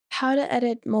How to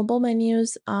edit mobile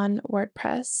menus on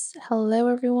WordPress. Hello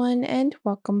everyone and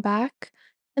welcome back.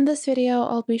 In this video,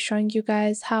 I'll be showing you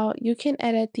guys how you can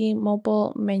edit the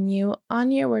mobile menu on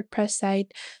your WordPress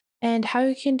site and how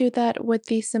you can do that with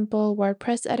the simple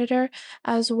WordPress editor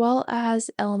as well as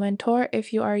Elementor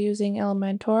if you are using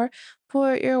Elementor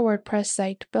for your WordPress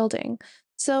site building.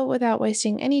 So without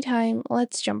wasting any time,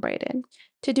 let's jump right in.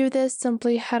 To do this,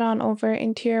 simply head on over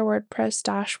into your WordPress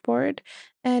dashboard.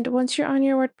 And once you're on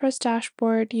your WordPress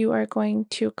dashboard, you are going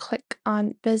to click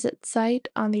on Visit Site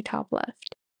on the top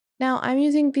left. Now, I'm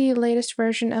using the latest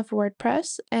version of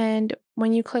WordPress, and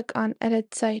when you click on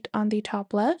Edit Site on the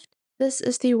top left, this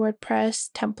is the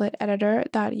WordPress template editor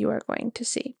that you are going to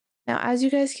see. Now, as you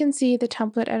guys can see, the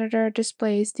template editor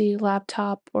displays the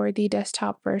laptop or the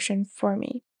desktop version for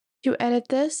me. To edit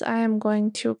this, I am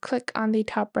going to click on the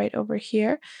top right over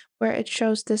here where it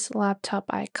shows this laptop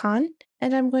icon,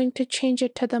 and I'm going to change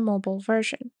it to the mobile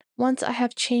version. Once I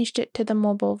have changed it to the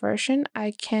mobile version,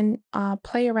 I can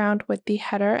play around with the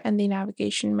header and the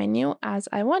navigation menu as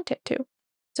I want it to.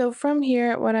 So from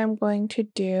here, what I'm going to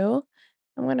do,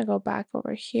 I'm going to go back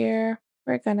over here.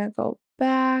 We're going to go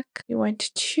back. We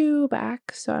went to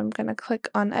back, so I'm going to click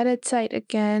on Edit Site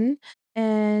again,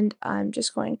 and I'm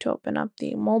just going to open up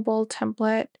the mobile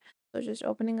template. So just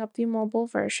opening up the mobile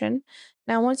version.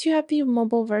 Now, once you have the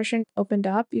mobile version opened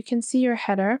up, you can see your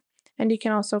header, and you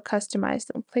can also customize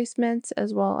the placements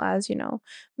as well as,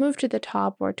 move to the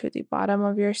top or to the bottom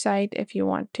of your site if you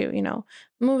want to,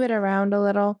 move it around a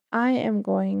little. I am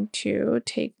going to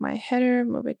take my header,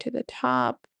 move it to the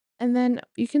top, and then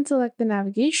you can select the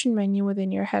navigation menu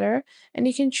within your header, and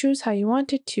you can choose how you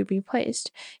want it to be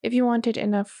placed. If you want it in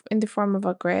the form of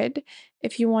a grid,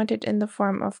 if you want it in the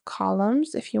form of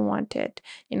columns, if you want it,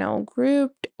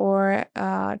 grouped or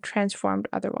transformed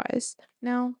otherwise.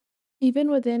 Now, even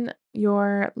within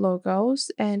your logos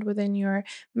and within your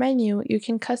menu, you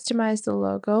can customize the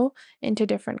logo into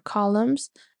different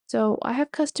columns. So I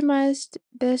have customized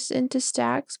this into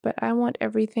stacks, but I want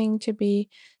everything to be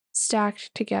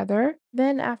stacked together.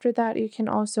 Then after that, you can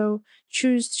also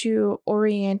choose to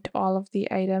orient all of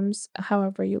the items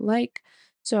however you like.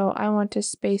 So I want to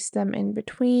space them in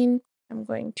between. I'm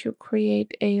going to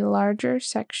create a larger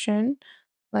section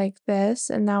like this.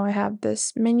 And now I have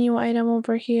this menu item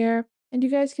over here. And you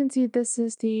guys can see this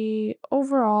is the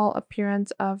overall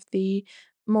appearance of the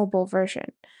mobile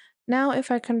version. Now,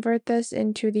 if I convert this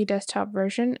into the desktop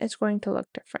version, it's going to look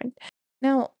different.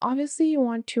 Now, obviously, you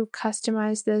want to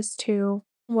customize this to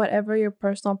whatever your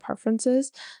personal preference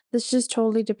is. This just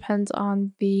totally depends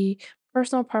on the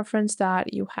personal preference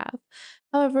that you have.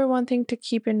 However, one thing to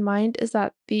keep in mind is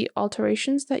that the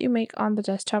alterations that you make on the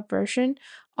desktop version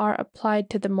are applied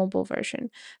to the mobile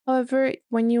version. However,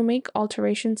 when you make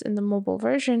alterations in the mobile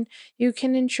version, you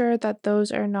can ensure that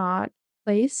those are not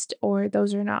placed or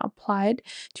those are not applied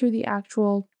to the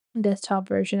actual desktop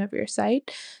version of your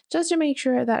site, just to make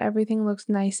sure that everything looks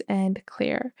nice and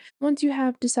clear. Once you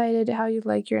have decided how you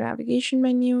like your navigation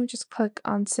menu, just click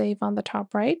on Save on the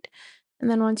top right. And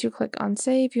then once you click on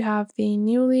Save, you have the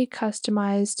newly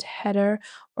customized header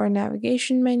or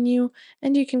navigation menu,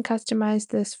 and you can customize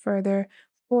this further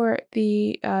for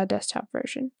the desktop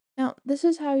version. Now, this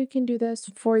is how you can do this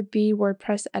for the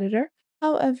WordPress editor.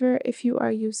 However, if you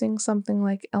are using something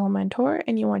like Elementor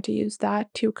and you want to use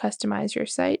that to customize your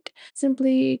site,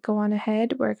 simply go on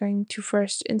ahead. We're going to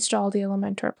first install the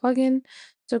Elementor plugin.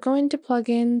 So go into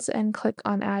plugins and click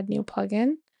on Add New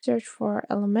Plugin. Search for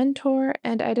Elementor,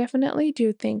 and I definitely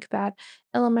do think that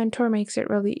Elementor makes it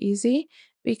really easy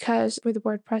because with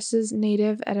WordPress's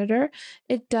native editor,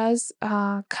 it does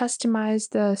customize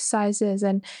the sizes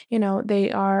and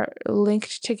they are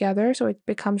linked together, so it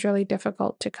becomes really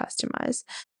difficult to customize.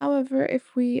 However,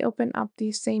 if we open up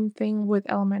the same thing with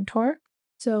Elementor,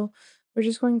 so we're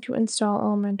just going to install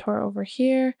Elementor over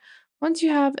here. Once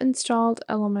you have installed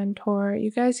Elementor,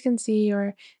 you guys can see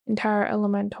your entire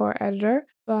Elementor editor,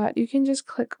 but you can just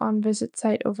click on Visit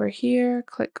Site over here,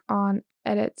 click on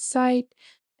Edit Site,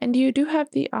 and you do have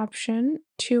the option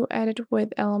to edit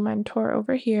with Elementor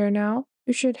over here now.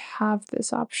 You should have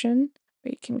this option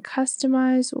where you can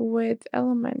customize with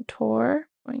Elementor.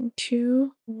 I'm going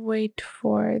to wait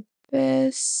for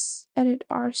this, edit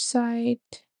our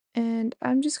site, and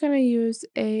I'm just going to use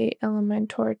a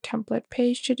Elementor template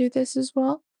page to do this as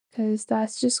well, because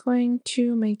that's just going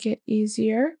to make it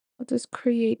easier. I'll just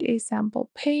create a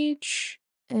sample page.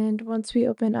 And once we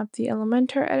open up the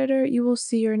Elementor editor, you will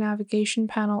see your navigation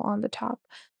panel on the top.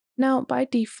 Now, by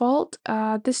default,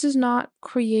 this does not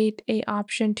create an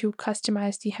option to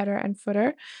customize the header and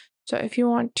footer. So if you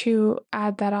want to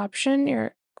add that option,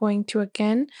 you're going to,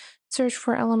 again, search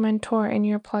for Elementor in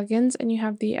your plugins, and you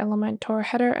have the Elementor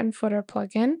header and footer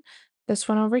plugin, this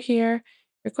one over here.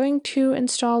 You're going to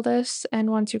install this,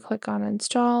 and once you click on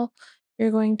install,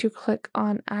 you're going to click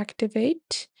on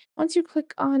activate. Once you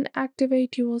click on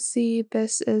activate, you will see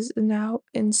this is now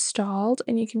installed,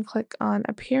 and you can click on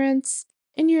appearance.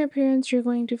 In your appearance, you're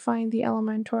going to find the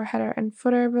Elementor header and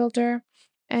footer builder,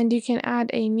 and you can add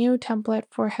a new template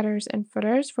for headers and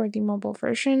footers for the mobile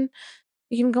version.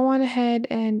 You can go on ahead,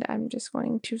 and I'm just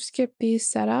going to skip these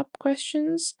setup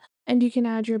questions, and you can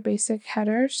add your basic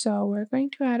header. So we're going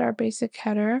to add our basic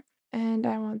header, and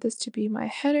I want this to be my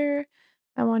header.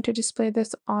 I want to display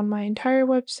this on my entire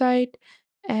website,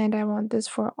 and I want this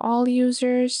for all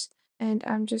users. And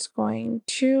I'm just going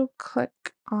to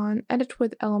click on edit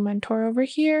with Elementor over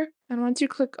here. And once you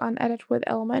click on edit with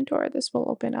Elementor, this will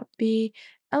open up the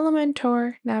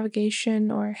Elementor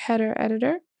navigation or header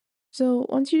editor. So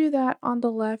once you do that, on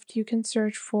the left, you can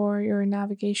search for your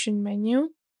navigation menu,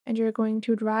 and you're going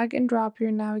to drag and drop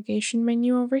your navigation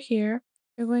menu over here.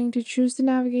 You're going to choose the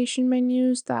navigation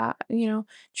menus that,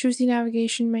 choose the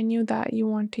navigation menu that you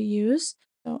want to use.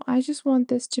 So I just want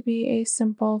this to be a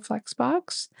simple flex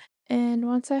box. And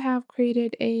once I have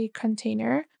created a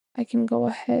container, I can go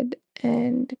ahead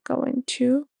and go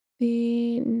into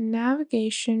the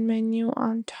navigation menu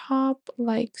on top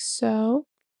like so.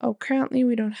 Oh, currently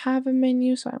we don't have a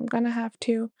menu, so I'm gonna have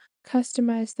to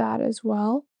customize that as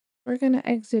well. We're gonna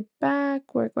exit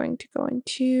back. We're going to go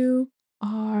into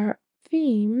our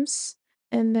themes,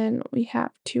 and then we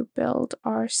have to build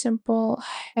our simple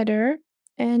header.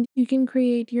 And you can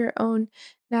create your own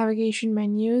navigation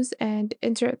menus and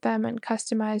insert them and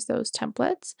customize those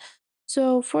templates.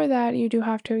 So for that, you do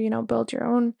have to, build your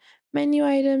own menu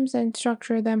items and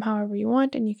structure them however you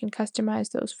want, and you can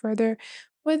customize those further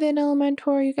within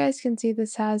Elementor. You guys can see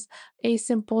this has a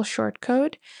simple short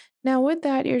code. Now with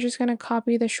that, you're just going to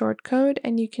copy the short code,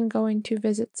 and you can go into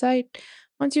visit site.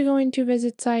 Once you go into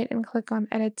visit site and click on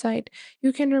edit site,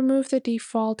 you can remove the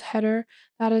default header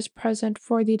that is present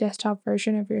for the desktop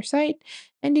version of your site,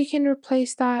 and you can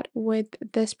replace that with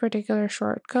this particular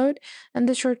short code. And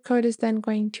the short code is then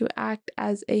going to act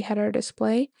as a header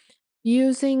display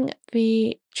using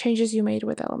the changes you made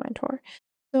with Elementor.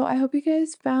 So I hope you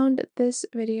guys found this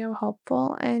video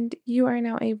helpful and you are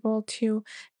now able to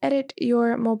edit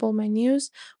your mobile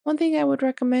menus. One thing I would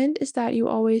recommend is that you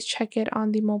always check it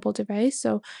on the mobile device.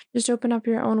 So just open up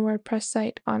your own WordPress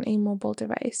site on a mobile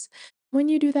device. When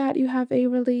you do that, you have a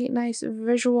really nice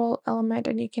visual element,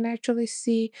 and you can actually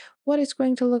see what it's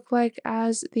going to look like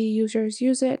as the users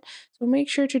use it. So make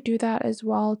sure to do that as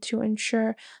well to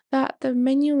ensure that the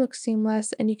menu looks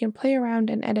seamless and you can play around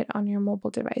and edit on your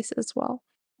mobile device as well.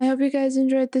 I hope you guys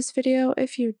enjoyed this video.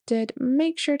 If you did,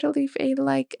 make sure to leave a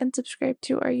like and subscribe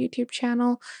to our YouTube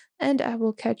channel, and I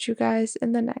will catch you guys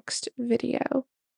in the next video.